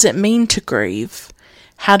 What does it mean to grieve?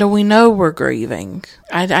 How do we know we're grieving?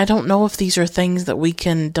 I don't know if these are things that we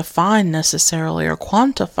can define necessarily or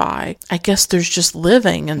quantify. I guess there's just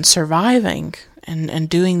living and surviving and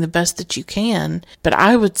doing the best that you can. But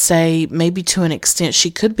I would say maybe to an extent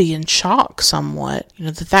she could be in shock somewhat.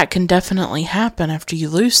 That can definitely happen after you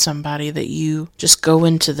lose somebody, that you just go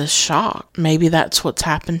into this shock. Maybe that's what's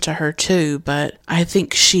happened to her too, but I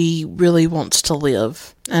think she really wants to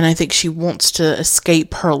live. And I think she wants to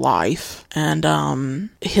escape her life. And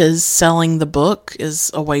his selling the book is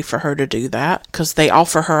a way for her to do that, because they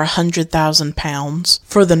offer her £100,000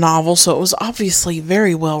 for the novel. So it was obviously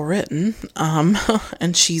very well written.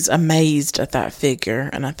 And she's amazed at that figure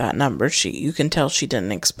and at that number. You can tell she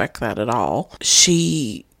didn't expect that at all.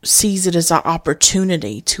 She sees it as an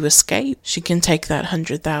opportunity to escape. She can take that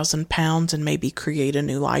 £100,000 and maybe create a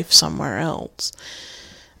new life somewhere else.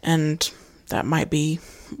 And that might be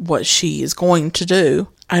what she is going to do.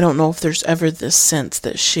 I don't know if there's ever this sense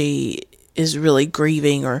that she is really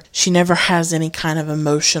grieving, or she never has any kind of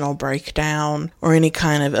emotional breakdown or any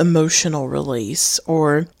kind of emotional release.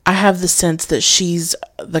 Or I have the sense that she's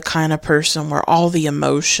the kind of person where all the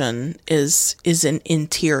emotion is an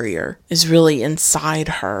interior, is really inside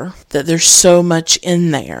her, that there's so much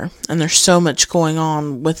in there and there's so much going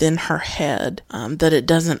on within her head that it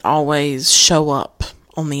doesn't always show up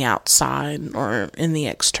on the outside or in the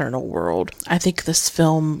external world. I think this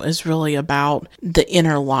film is really about the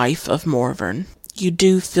inner life of Morvern. You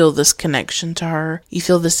do feel this connection to her. You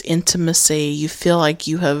feel this intimacy. You feel like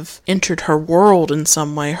you have entered her world in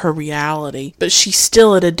some way, her reality. But she's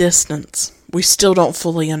still at a distance. We still don't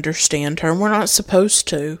fully understand her, and we're not supposed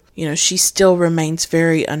to. She still remains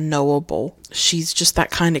very unknowable. She's just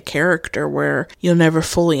that kind of character where you'll never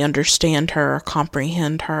fully understand her or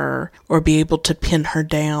comprehend her or be able to pin her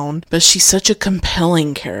down. But she's such a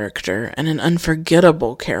compelling character and an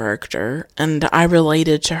unforgettable character, and I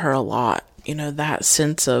related to her a lot. That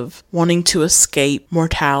sense of wanting to escape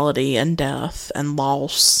mortality and death and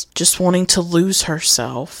loss, just wanting to lose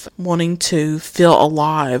herself, wanting to feel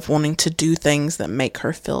alive, wanting to do things that make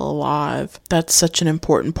her feel alive. That's such an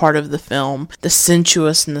important part of the film. The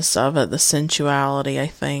sensuousness of it, the sensuality, I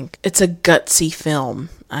think. It's a gutsy film.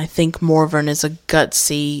 I think Morvern is a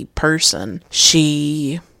gutsy person.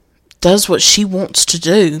 She does what she wants to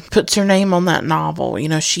do, puts her name on that novel.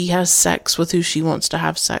 She has sex with who she wants to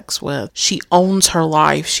have sex with. She owns her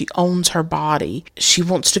life. She owns her body. She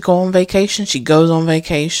wants to go on vacation. She goes on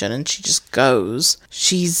vacation and she just goes.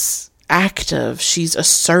 She's active. She's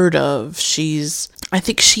assertive. I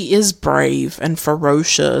think she is brave and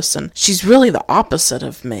ferocious, and she's really the opposite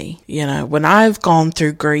of me. When I've gone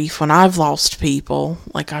through grief, when I've lost people,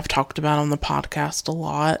 like I've talked about on the podcast a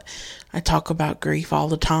lot, I talk about grief all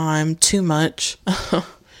the time, too much,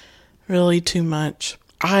 really too much.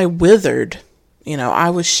 I withered, I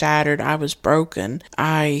was shattered, I was broken.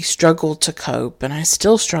 I struggled to cope, and I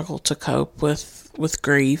still struggle to cope with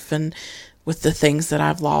grief and with the things that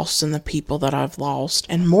I've lost and the people that I've lost.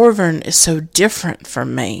 And Morvern is so different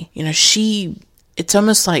from me. It's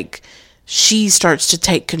almost like she starts to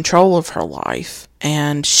take control of her life,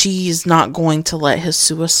 and she's not going to let his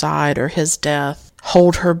suicide or his death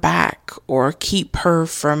hold her back or keep her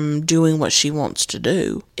from doing what she wants to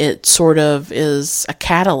do. It sort of is a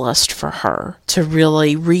catalyst for her to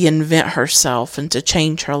really reinvent herself and to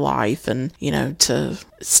change her life and, to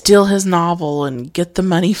steal his novel and get the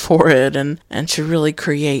money for it and to really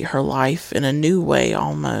create her life in a new way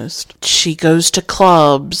almost. She goes to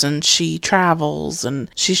clubs and she travels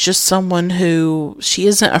and she's just someone who, she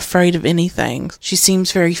isn't afraid of anything. She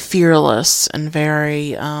seems very fearless and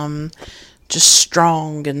very, just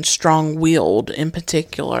strong and strong-willed in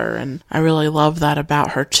particular, and I really love that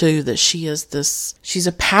about her too, that she's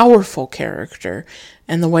a powerful character,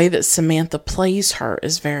 and the way that Samantha plays her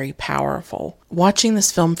is very powerful. Watching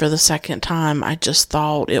this film for the second time, I just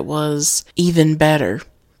thought it was even better.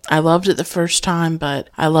 I loved it the first time, but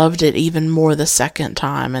I loved it even more the second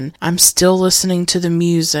time, and I'm still listening to the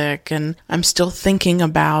music, and I'm still thinking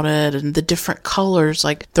about it, and the different colors,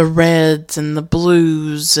 like the reds and the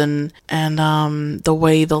blues, and the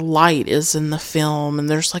way the light is in the film, and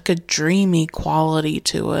there's like a dreamy quality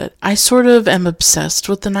to it. I sort of am obsessed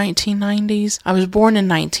with the 1990s. I was born in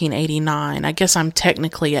 1989. I guess I'm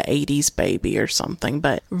technically a 80s baby or something,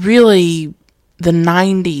 but really, the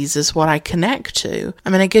 90s is what I connect to. I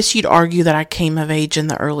mean, I guess you'd argue that I came of age in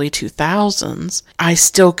the early 2000s. I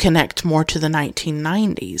still connect more to the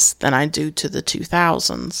 1990s than I do to the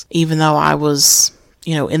 2000s. Even though I was,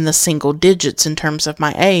 in the single digits in terms of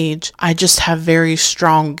my age, I just have very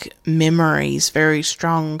strong memories, very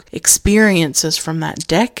strong experiences from that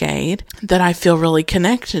decade that I feel really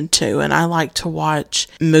connected to. And I like to watch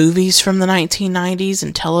movies from the 1990s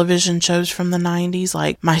and television shows from the 90s,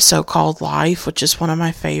 like My So-Called Life, which is one of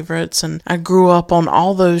my favorites. And I grew up on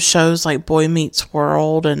all those shows like Boy Meets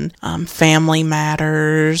World and Family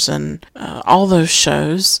Matters and all those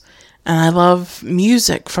shows. And I love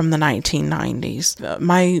music from the 1990s.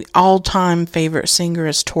 My all-time favorite singer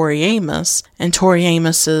is Tori Amos, and Tori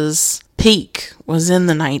Amos's peak was in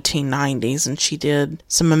the 1990s, and she did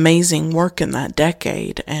some amazing work in that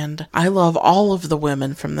decade. And I love all of the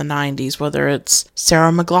women from the 90s, whether it's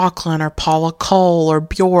Sarah McLachlan or Paula Cole or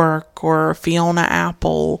Bjork or Fiona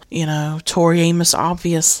Apple, Tori Amos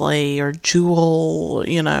obviously, or Jewel,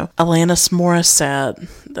 Alanis Morissette.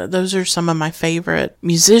 Those are some of my favorite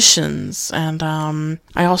musicians. And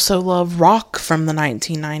I also love rock from the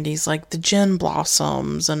 1990s, like the Gin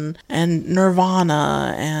Blossoms and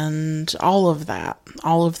Nirvana and all of that.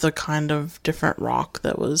 All of the kind of different rock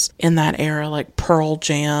that was in that era, like Pearl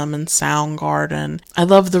Jam and Soundgarden. I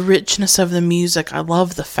love the richness of the music. I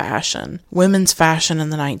love the fashion. Women's fashion in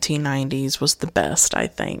the 1990s was the best, I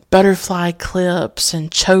think. Butterfly clips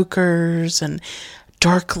and chokers and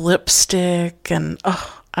dark lipstick and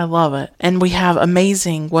I love it. And we have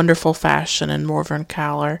amazing, wonderful fashion in Morvern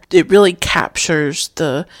Callar. It really captures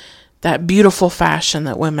that beautiful fashion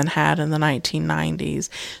that women had in the 1990s.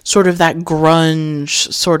 Sort of that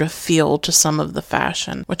grunge sort of feel to some of the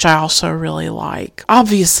fashion, which I also really like.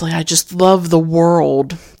 Obviously, I just love the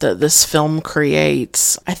world that this film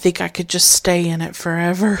creates. I think I could just stay in it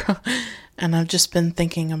forever. And I've just been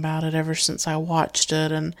thinking about it ever since I watched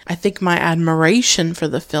it. And I think my admiration for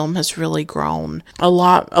the film has really grown a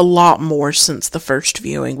lot more since the first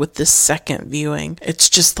viewing. With this second viewing, it's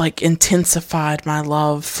just like intensified my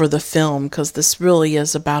love for the film, because this really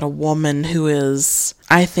is about a woman who is,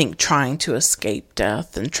 I think, trying to escape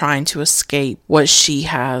death and trying to escape what she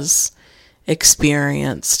has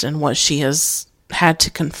experienced and what she has had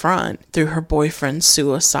to confront through her boyfriend's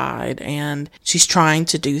suicide. And she's trying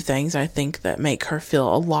to do things, I think, that make her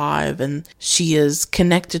feel alive, and she is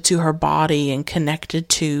connected to her body and connected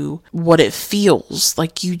to what it feels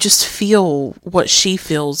like. You just feel what she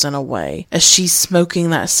feels in a way as she's smoking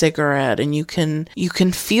that cigarette, and you can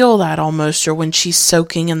feel that almost, or when she's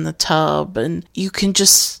soaking in the tub, and you can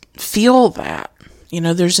just feel that.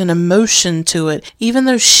 There's an emotion to it, even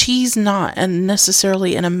though she's not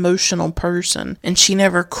necessarily an emotional person, and she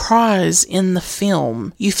never cries in the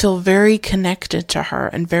film. You feel very connected to her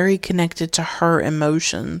and very connected to her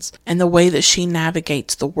emotions and the way that she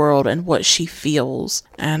navigates the world and what she feels.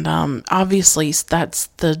 And obviously, that's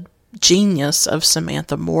the genius of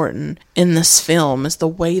Samantha Morton in this film, is the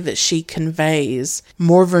way that she conveys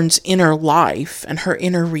Morvern's inner life and her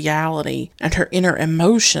inner reality and her inner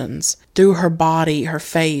emotions through her body, her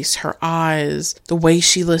face, her eyes, the way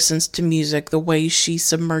she listens to music, the way she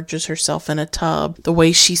submerges herself in a tub, the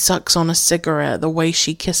way she sucks on a cigarette, the way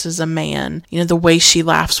she kisses a man, the way she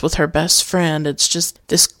laughs with her best friend. It's just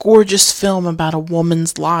this gorgeous film about a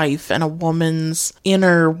woman's life and a woman's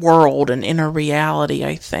inner world and inner reality,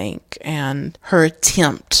 I think, and her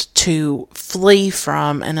attempt to flee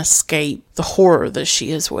from and escape the horror that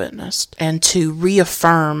she has witnessed, and to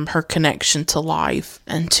reaffirm her connection to life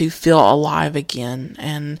and to feel alive again,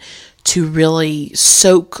 and to really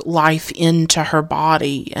soak life into her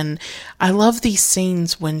body. And I love these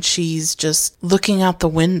scenes when she's just looking out the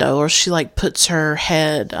window, or she like puts her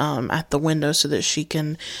head at the window so that she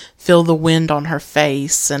can feel the wind on her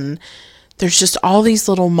face. And there's just all these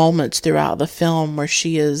little moments throughout the film where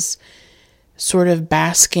she is sort of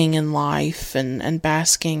basking in life and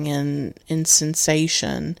basking in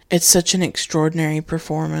sensation. It's such an extraordinary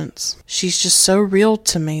performance. She's just so real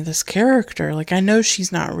to me, this character. Like, I know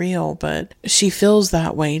she's not real, but she feels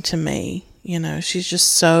that way to me. You know, she's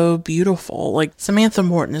just so beautiful. Like, Samantha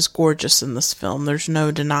Morton is gorgeous in this film. There's no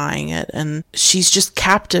denying it. And she's just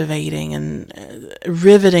captivating and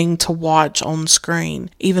riveting to watch on screen,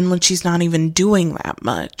 even when she's not even doing that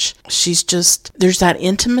much. She's just, there's that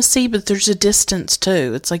intimacy, but there's a distance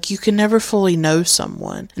too. It's like you can never fully know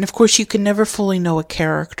someone. And of course, you can never fully know a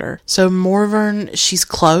character. So Morvern, she's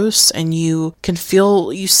close, and you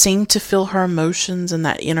seem to feel her emotions in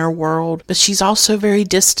that inner world, but she's also very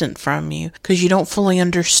distant from you, because you don't fully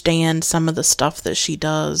understand some of the stuff that she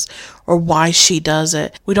does or why she does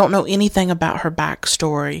it. We don't know anything about her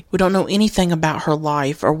backstory. We don't know anything about her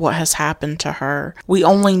life or what has happened to her. We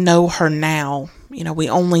only know her now. You know, we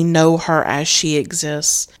only know her as she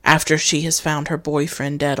exists after she has found her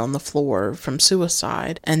boyfriend dead on the floor from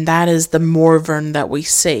suicide. And that is the Morvern that we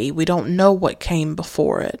see. We don't know what came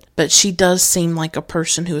before it. But she does seem like a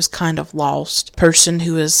person who is kind of lost, person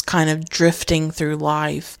who is kind of drifting through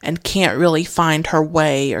life and can't really find her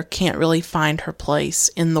way or can't really find her place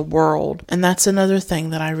in the world. And that's another thing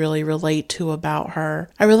that I really relate to about her.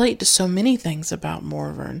 I relate to so many things about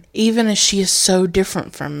Morvern, even as she is so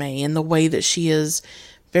different from me in the way that she is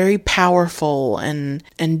very powerful and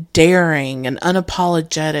daring and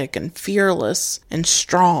unapologetic and fearless and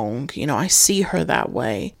strong. You know, I see her that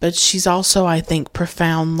way. But she's also, I think,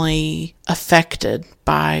 profoundly affected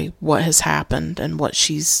by what has happened and what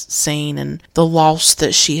she's seen and the loss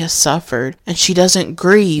that she has suffered. And she doesn't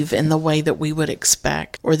grieve in the way that we would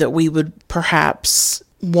expect, or that we would perhaps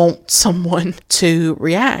want someone to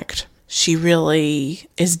react. She really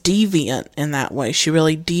is deviant in that way. She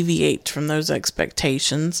really deviates from those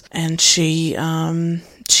expectations, and she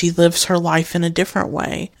lives her life in a different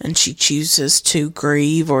way, and she chooses to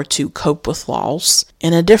grieve or to cope with loss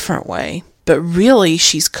in a different way. But really,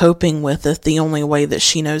 she's coping with it the only way that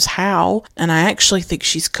she knows how, and I actually think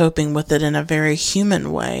she's coping with it in a very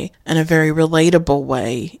human way, in a very relatable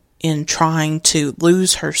way, in trying to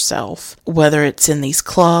lose herself, whether it's in these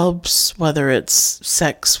clubs, whether it's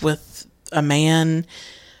sex with a man,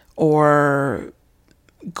 or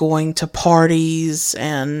going to parties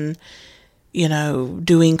and, you know,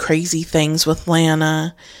 doing crazy things with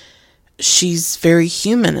Lana. She's very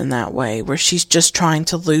human in that way, where she's just trying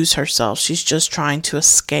to lose herself. She's just trying to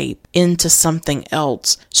escape into something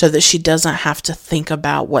else so that she doesn't have to think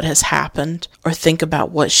about what has happened or think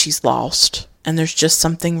about what she's lost. And there's just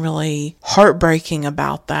something really heartbreaking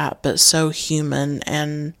about that, but so human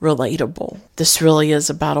and relatable. This really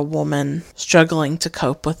is about a woman struggling to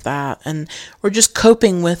cope with that, and we're just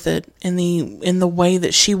coping with it in the way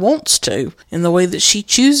that she wants to, in the way that she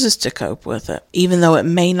chooses to cope with it, even though it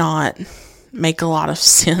may not make a lot of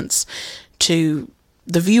sense to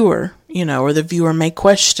the viewer, you know, or the viewer may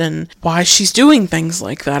question why she's doing things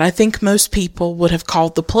like that. I think most people would have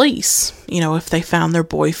called the police, you know, if they found their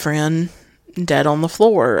boyfriend dead on the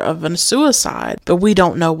floor of a suicide. But we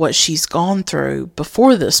don't know what she's gone through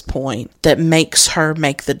before this point that makes her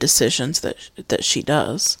make the decisions that she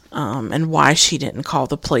does, and why she didn't call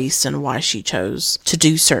the police and why she chose to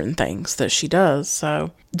do certain things that she does.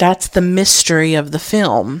 So that's the mystery of the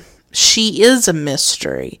film. She is a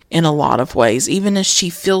mystery in a lot of ways, even as she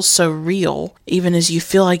feels so real, even as you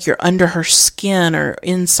feel like you're under her skin or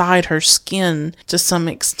inside her skin to some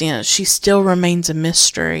extent. She still remains a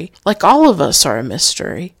mystery. Like all of us are a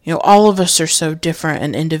mystery. You know, all of us are so different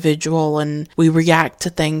and individual, and we react to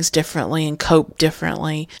things differently and cope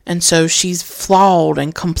differently. And so she's flawed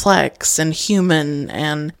and complex and human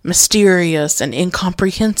and mysterious and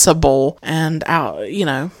incomprehensible, and you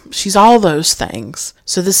know, she's all those things.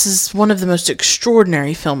 So this is one of the most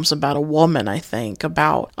extraordinary films about a woman, I think,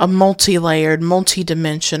 about a multi-layered,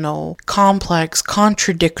 multi-dimensional, complex,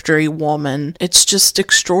 contradictory woman. It's just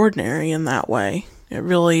extraordinary in that way. It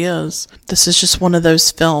really is. This is just one of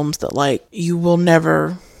those films that, like, you will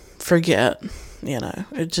never forget. You know,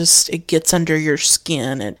 it gets under your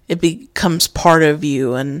skin. It becomes part of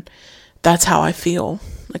you, and that's how I feel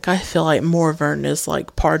Like, I feel like Morvern is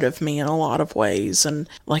like part of me in a lot of ways, and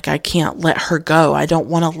like I can't let her go. I don't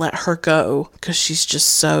want to let her go because she's just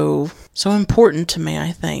so important to me.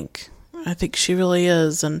 I think she really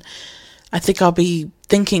is, and I think I'll be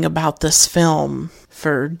thinking about this film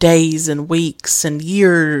for days and weeks and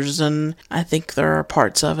years, and I think there are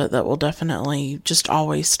parts of it that will definitely just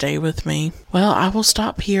always stay with me. Well, I will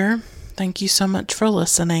stop here. Thank you so much for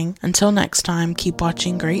listening. Until next time, keep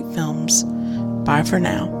watching great films. Bye for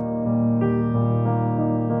now.